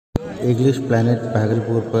English planet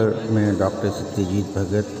Bhagalpur पर मैं doctor Satyajit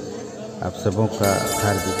भगत आप सबों का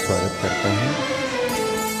हार्दिक स्वागत करता हूं।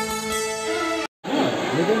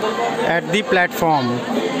 At the platform,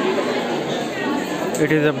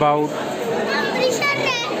 it is about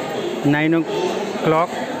 9 o'clock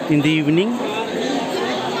in the evening,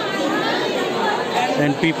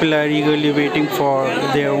 and people are eagerly waiting for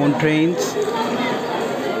their own trains.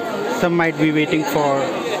 Some might be waiting for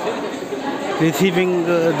receiving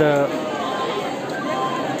the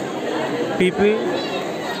people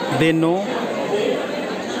they know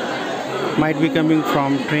might be coming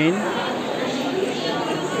from train.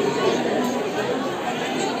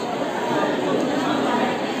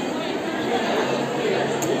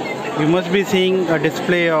 We must be seeing a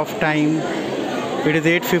display of time. It is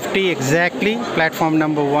 8:50 exactly, platform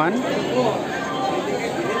number 1.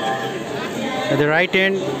 At the right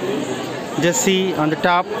end, just see on the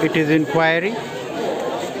top, it is inquiry.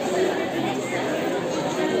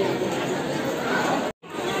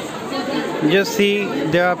 Just see,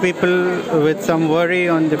 there are people with some worry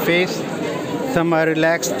on the face. Some are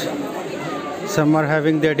relaxed, some are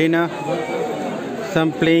having their dinner,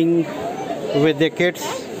 some playing with their kids,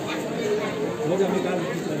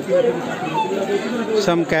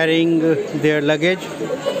 some carrying their luggage,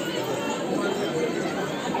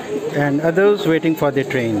 and others waiting for the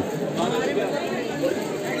train.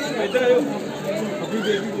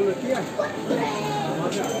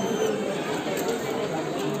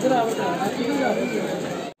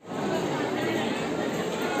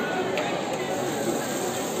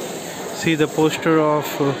 See the poster of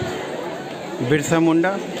Birsa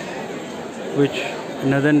Munda, which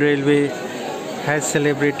Northern Railway has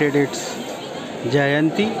celebrated its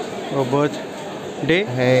Jayanti or birthday.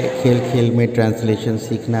 है खेल खेल में translation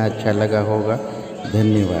सीखना अच्छा लगा होगा।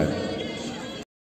 धन्यवाद।